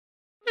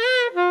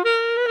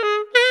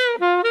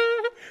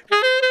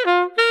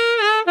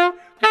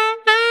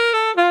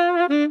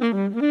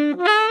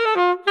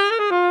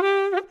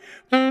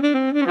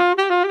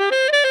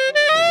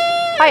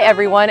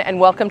everyone, and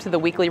welcome to the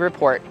Weekly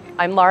Report.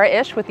 I'm Laura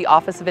Ish with the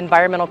Office of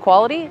Environmental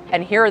Quality,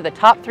 and here are the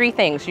top 3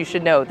 things you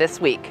should know this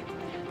week.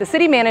 The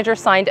city manager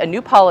signed a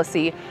new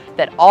policy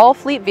that all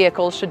fleet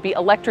vehicles should be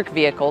electric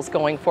vehicles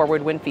going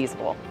forward when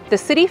feasible. The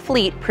city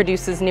fleet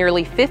produces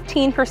nearly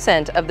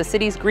 15% of the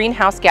city's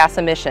greenhouse gas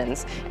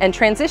emissions, and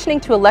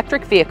transitioning to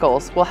electric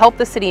vehicles will help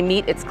the city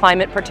meet its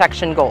climate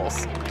protection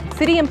goals.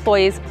 City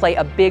employees play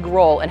a big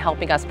role in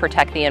helping us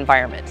protect the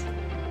environment.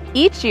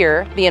 Each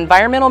year, the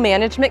Environmental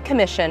Management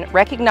Commission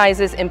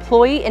recognizes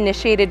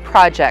employee-initiated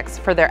projects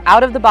for their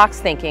out-of-the-box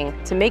thinking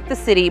to make the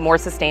city more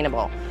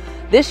sustainable.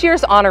 This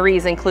year's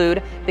honorees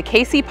include the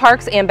KC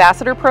Parks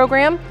Ambassador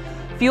Program,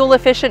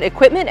 fuel-efficient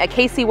equipment at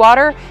KC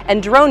Water,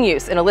 and drone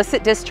use in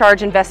illicit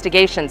discharge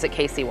investigations at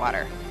KC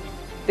Water.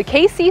 The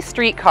KC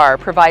Streetcar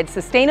provides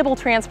sustainable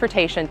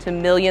transportation to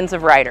millions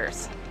of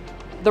riders.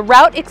 The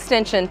route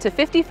extension to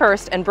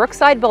 51st and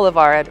Brookside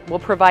Boulevard will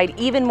provide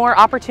even more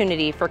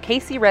opportunity for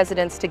KC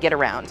residents to get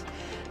around.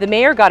 The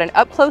mayor got an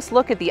up-close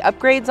look at the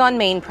Upgrades on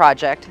Main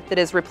project that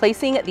is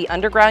replacing the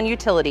underground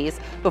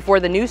utilities before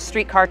the new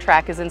streetcar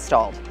track is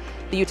installed.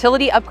 The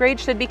utility upgrade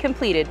should be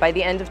completed by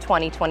the end of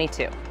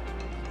 2022.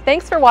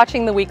 Thanks for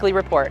watching the Weekly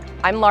Report.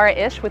 I'm Laura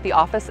Ish with the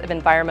Office of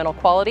Environmental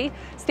Quality.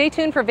 Stay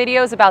tuned for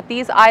videos about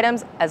these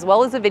items as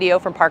well as a video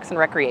from Parks and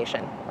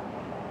Recreation.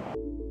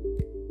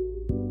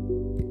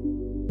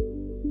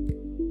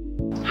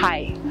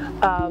 Hi,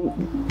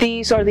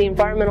 these are the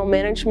Environmental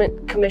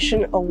Management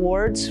Commission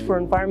Awards for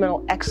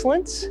Environmental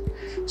Excellence.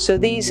 So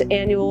these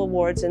annual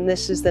awards, and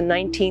this is the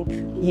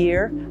 19th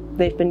year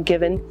they've been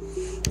given,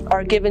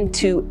 are given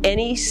to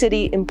any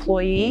city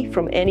employee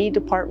from any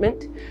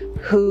department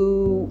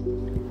who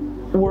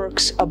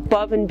works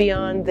above and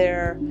beyond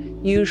their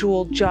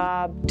usual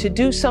job to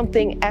do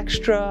something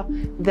extra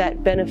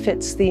that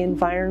benefits the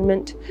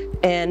environment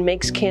and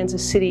makes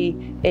Kansas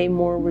City a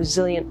more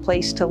resilient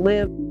place to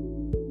live.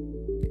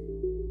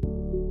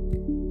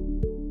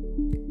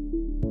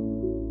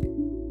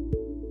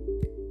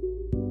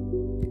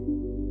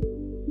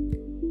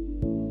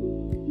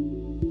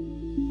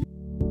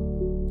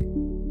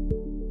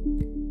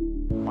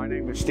 My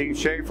name is Steve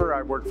Schaefer.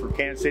 I work for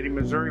Kansas City,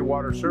 Missouri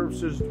Water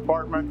Services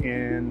Department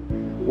in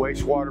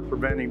wastewater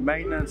preventive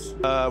maintenance.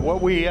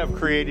 What we have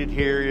created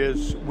here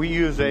is we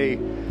use a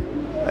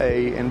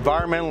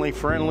environmentally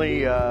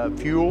friendly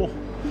fuel.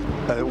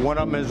 One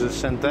of them is a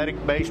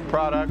synthetic based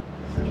product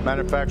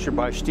manufactured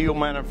by Steel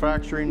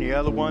Manufacturing. The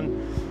other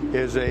one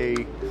is a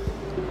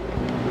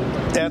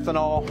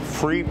ethanol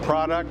free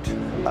product.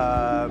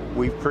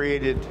 We've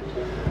created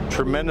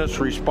tremendous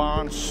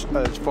response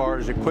as far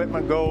as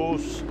equipment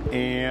goes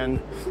and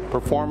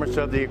performance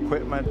of the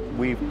equipment.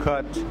 We've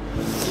cut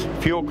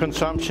fuel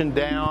consumption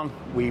down.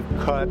 We've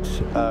cut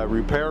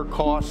repair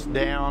costs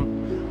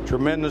down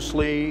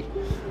tremendously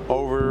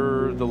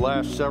over the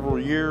last several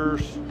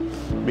years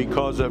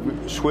because of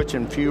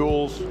switching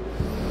fuels.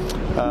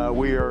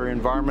 We are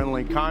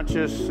environmentally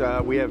conscious.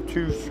 We have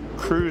 2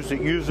 crews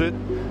that use it.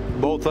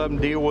 Both of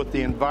them deal with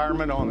the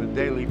environment on a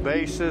daily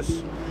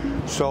basis.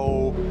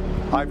 So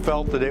I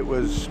felt that it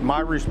was my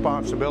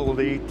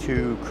responsibility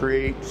to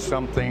create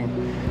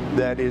something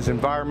that is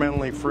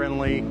environmentally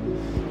friendly.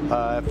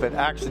 If it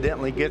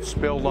accidentally gets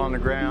spilled on the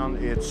ground,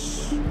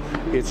 it's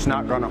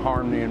not going to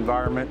harm the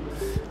environment.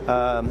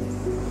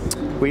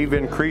 We've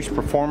increased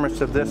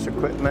performance of this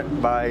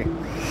equipment by,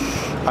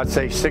 I'd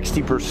say,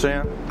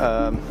 60%.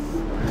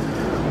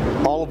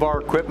 All of our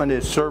equipment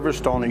is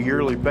serviced on a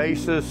yearly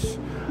basis,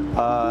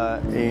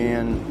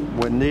 and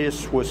when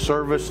this was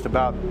serviced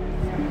about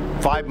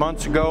 5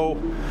 months ago,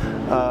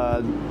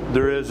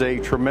 there is a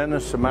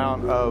tremendous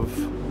amount of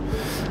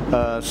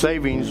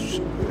savings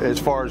as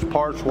far as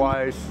parts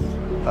wise,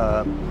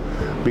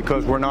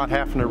 because we're not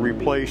having to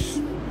replace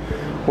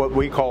what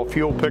we call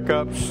fuel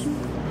pickups.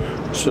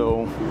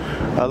 So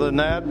other than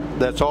that,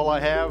 that's all I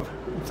have.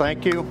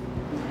 Thank you,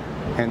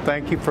 and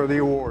thank you for the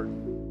award.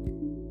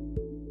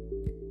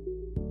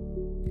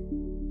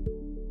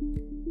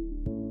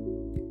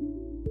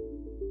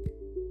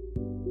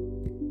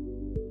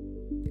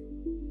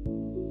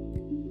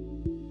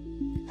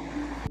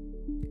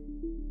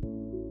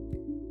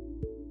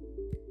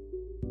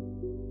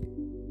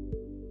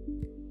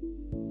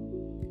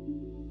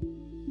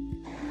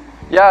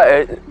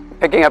 Yeah,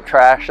 picking up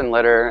trash and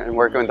litter and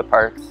working with the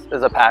parks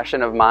is a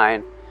passion of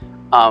mine.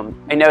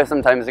 I know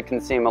sometimes it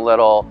can seem a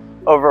little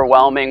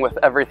overwhelming with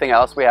everything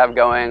else we have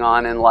going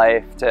on in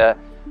life to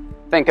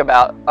think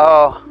about,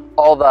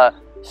 all the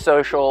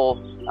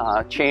social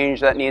change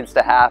that needs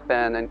to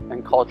happen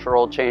and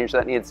cultural change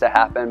that needs to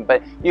happen.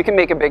 But you can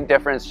make a big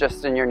difference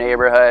just in your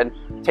neighborhood,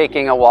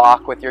 taking a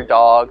walk with your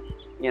dog.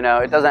 You know,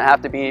 it doesn't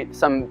have to be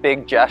some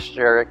big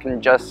gesture. It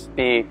can just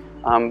be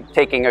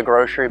taking a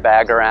grocery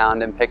bag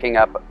around and picking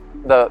up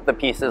the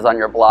pieces on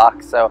your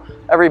block. So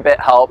every bit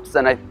helps,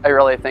 and I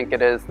really think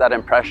it is that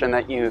impression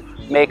that you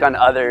make on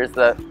others,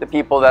 the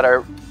people that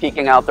are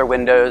peeking out their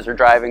windows or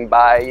driving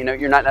by. You know,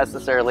 you're not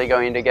necessarily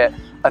going to get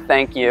a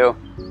thank you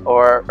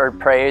or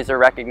praise or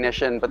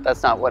recognition, but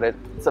that's not what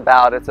it's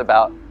about. It's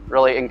about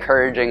really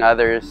encouraging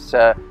others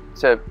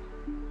to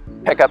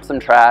pick up some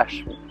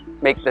trash,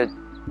 make the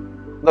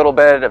little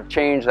bit of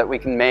change that we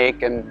can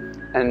make,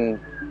 and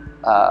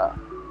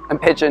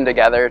pitch in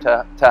together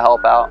to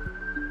help out.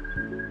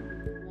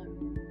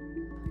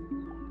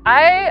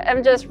 I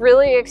am just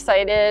really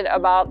excited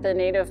about the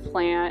native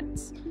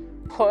plants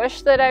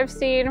push that I've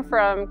seen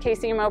from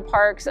KCMO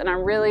Parks, and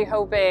I'm really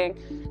hoping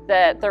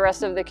that the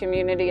rest of the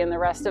community and the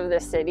rest of the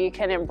city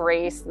can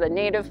embrace the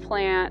native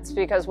plants,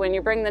 because when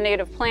you bring the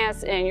native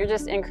plants in, you're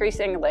just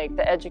increasing like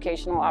the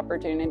educational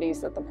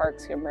opportunities that the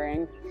parks can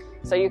bring.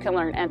 So you can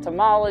learn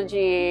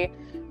entomology,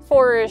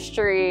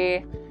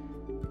 forestry,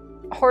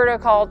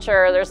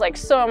 horticulture. There's like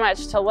so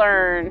much to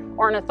learn.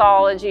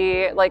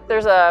 Ornithology, like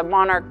there's a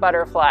monarch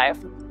butterfly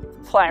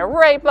flying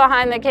right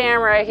behind the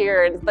camera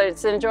here, and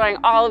it's enjoying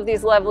all of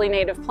these lovely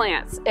native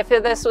plants. If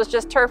this was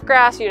just turf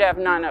grass, you'd have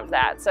none of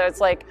that. So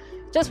it's like,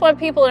 just want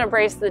people to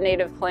embrace the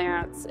native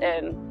plants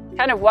and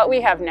kind of what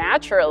we have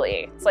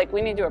naturally. It's like,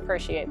 we need to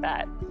appreciate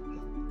that.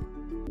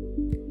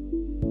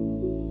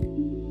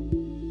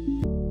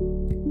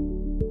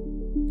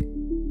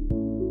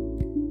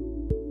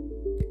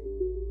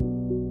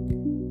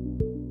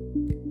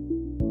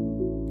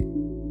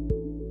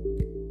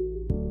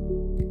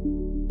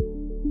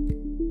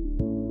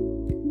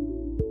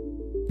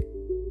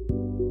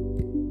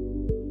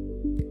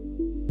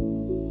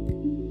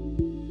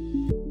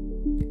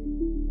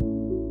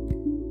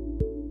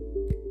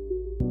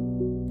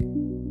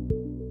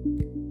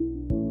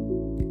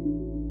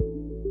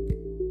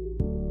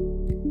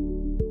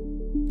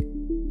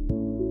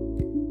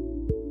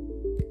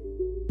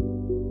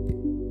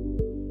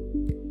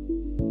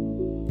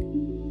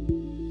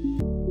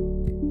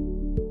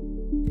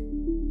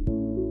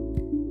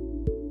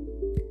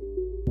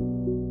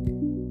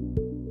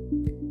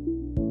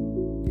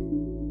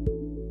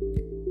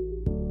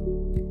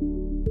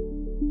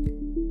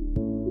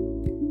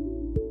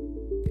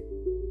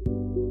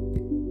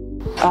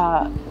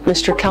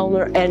 Mr.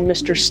 Kellner and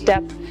Mr.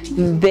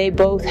 Stepp, they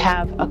both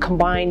have a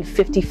combined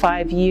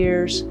 55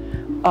 years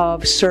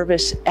of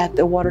service at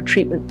the water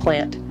treatment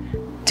plant,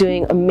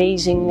 doing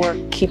amazing work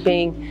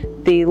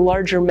keeping the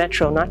larger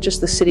metro, not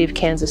just the city of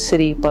Kansas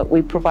City, but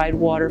we provide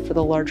water for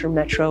the larger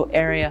metro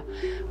area,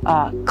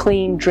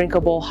 clean,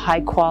 drinkable,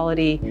 high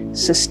quality,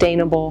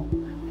 sustainable.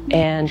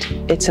 And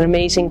it's an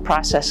amazing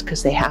process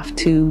because they have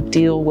to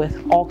deal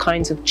with all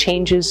kinds of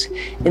changes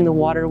in the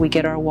water. We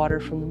get our water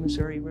from the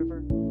Missouri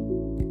River.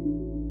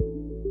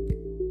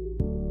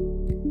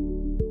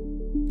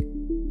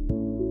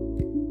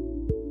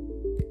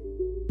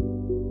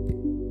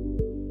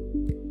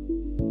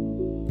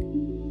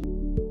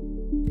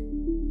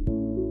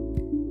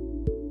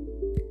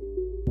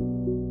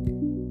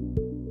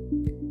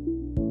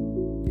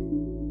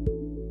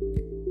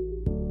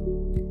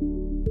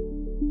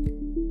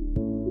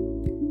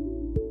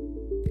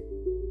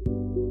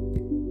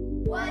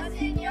 What's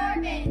in your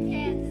bin,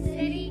 Kansas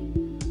City?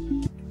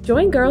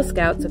 Join Girl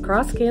Scouts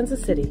across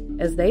Kansas City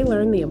as they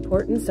learn the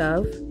importance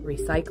of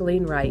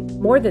recycling right.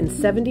 More than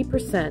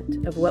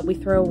 70% of what we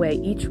throw away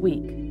each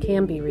week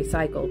can be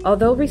recycled.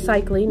 Although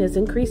recycling is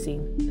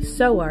increasing,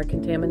 so are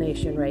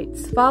contamination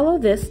rates. Follow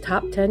this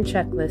top 10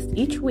 checklist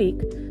each week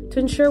to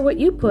ensure what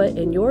you put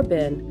in your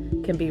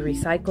bin can be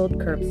recycled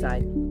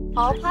curbside.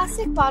 All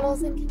plastic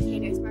bottles and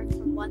containers marked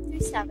from 1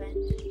 through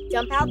 7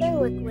 dump out their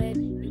liquid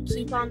and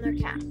keep on their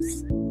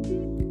caps.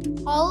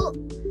 All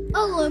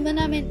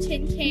aluminum and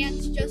tin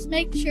cans, just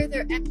make sure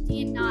they're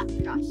empty and not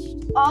crushed.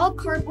 All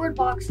cardboard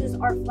boxes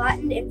are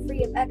flattened and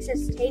free of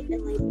excess tape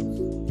and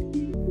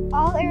labels.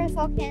 All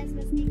aerosol cans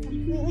must be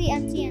completely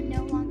empty and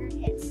no longer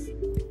hiss.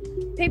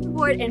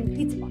 Paperboard and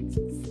pizza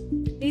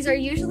boxes. These are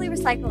usually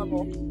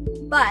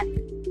recyclable, but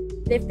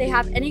if they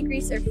have any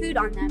grease or food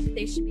on them,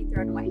 they should be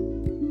thrown away.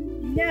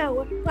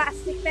 No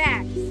plastic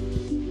bags.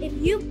 If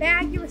you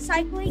bag your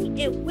recycling,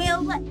 it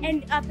will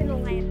end up in a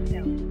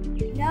landfill.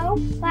 No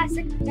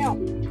plastic milk.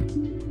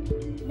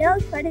 No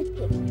shredded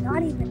paper,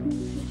 not even a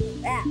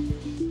paper bag.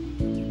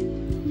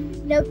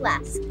 No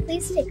glass.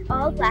 Please take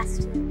all glass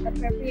to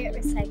appropriate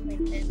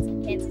recycling bins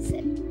in Kansas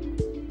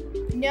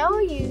City. No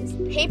use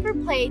paper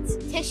plates,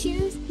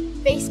 tissues,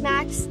 face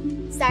masks,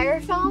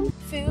 styrofoam,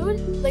 food,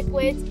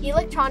 liquids,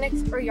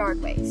 electronics, or yard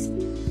waste.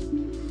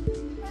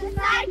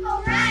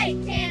 Recycle right,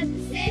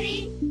 Kansas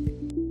City!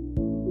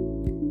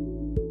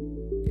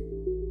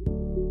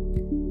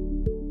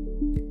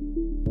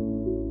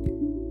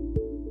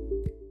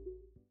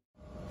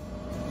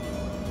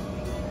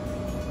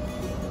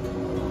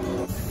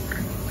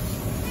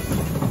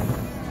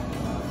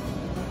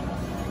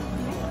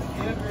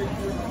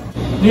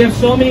 We have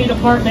so many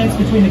departments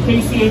between the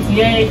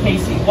KCATA,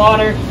 KC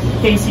Water,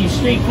 KC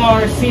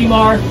Streetcar,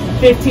 CMAR,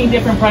 15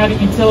 different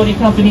private utility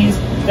companies.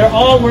 They're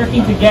all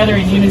working together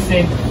in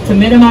unison to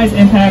minimize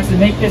impacts and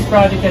make this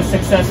project as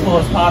successful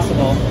as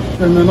possible.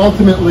 And then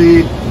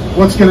ultimately,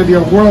 what's going to be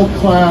a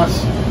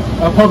world-class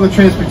public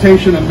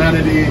transportation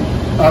amenity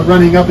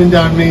running up and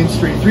down Main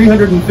Street.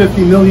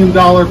 $350 million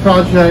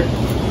project,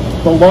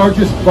 the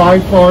largest by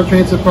far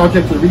transit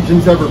project the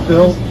region's ever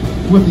built.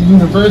 With the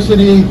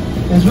university,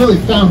 is really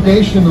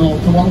foundational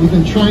to what we've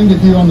been trying to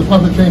do on the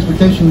public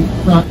transportation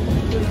front.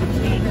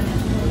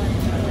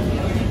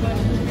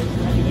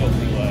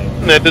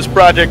 That this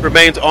project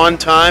remains on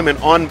time and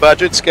on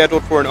budget,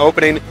 scheduled for an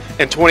opening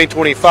in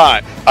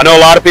 2025. I know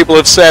a lot of people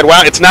have said,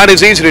 wow, it's not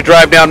as easy to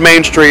drive down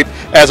Main Street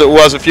as it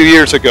was a few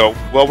years ago.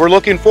 Well, we're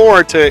looking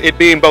forward to it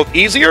being both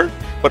easier,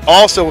 but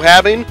also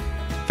having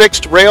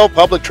fixed rail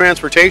public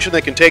transportation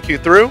that can take you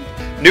through,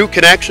 new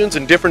connections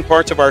in different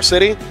parts of our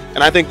city,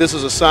 and I think this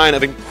is a sign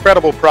of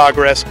incredible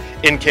progress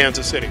in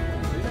Kansas City.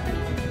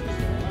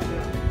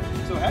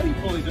 So how do you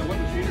pull these in? What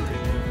machinery?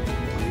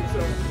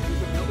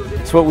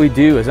 It's what we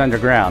do is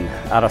underground,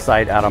 out of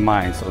sight, out of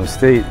mind. So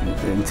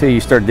until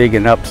you start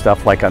digging up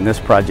stuff like on this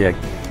project,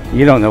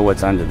 you don't know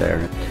what's under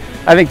there.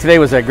 I think today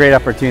was a great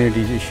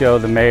opportunity to show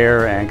the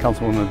mayor and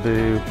Councilwoman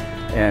Boo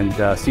and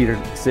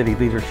city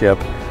leadership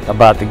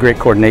about the great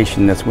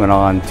coordination that's went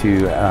on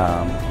to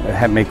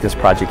make this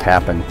project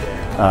happen.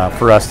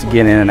 For us to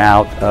get in and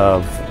out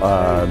of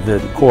the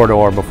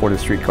corridor before the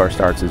streetcar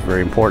starts is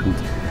very important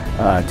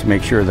to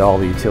make sure that all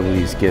the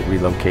utilities get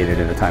relocated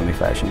in a timely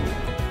fashion.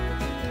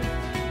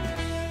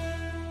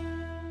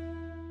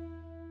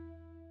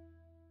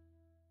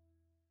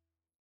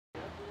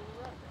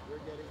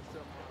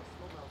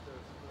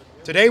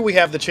 Today we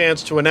have the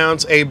chance to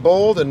announce a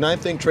bold and I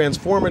think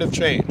transformative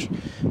change.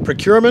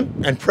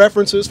 Procurement and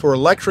preferences for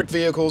electric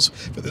vehicles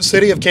for the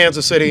city of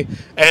Kansas City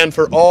and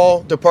for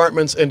all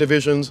departments and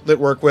divisions that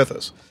work with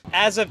us.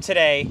 As of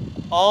today,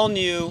 all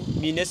new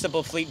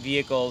municipal fleet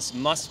vehicles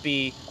must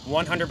be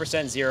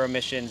 100% zero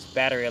emissions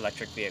battery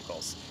electric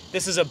vehicles.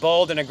 This is a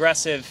bold and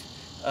aggressive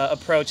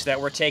approach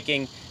that we're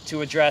taking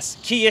to address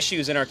key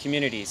issues in our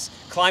communities.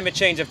 Climate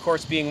change, of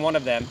course, being one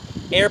of them.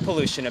 Air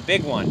pollution, a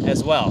big one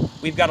as well.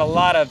 We've got a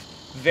lot of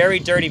very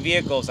dirty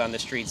vehicles on the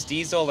streets,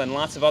 diesel and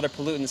lots of other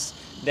pollutants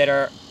that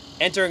are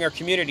entering our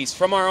communities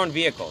from our own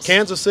vehicles.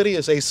 Kansas City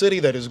is a city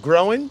that is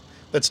growing,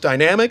 that's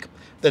dynamic,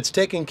 that's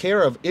taking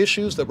care of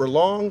issues that were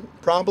long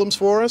problems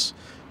for us,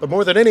 but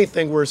more than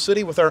anything, we're a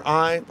city with our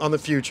eye on the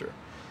future.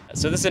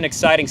 So this is an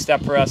exciting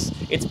step for us.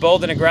 It's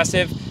bold and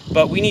aggressive,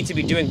 but we need to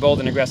be doing bold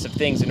and aggressive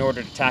things in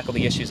order to tackle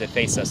the issues that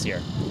face us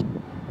here.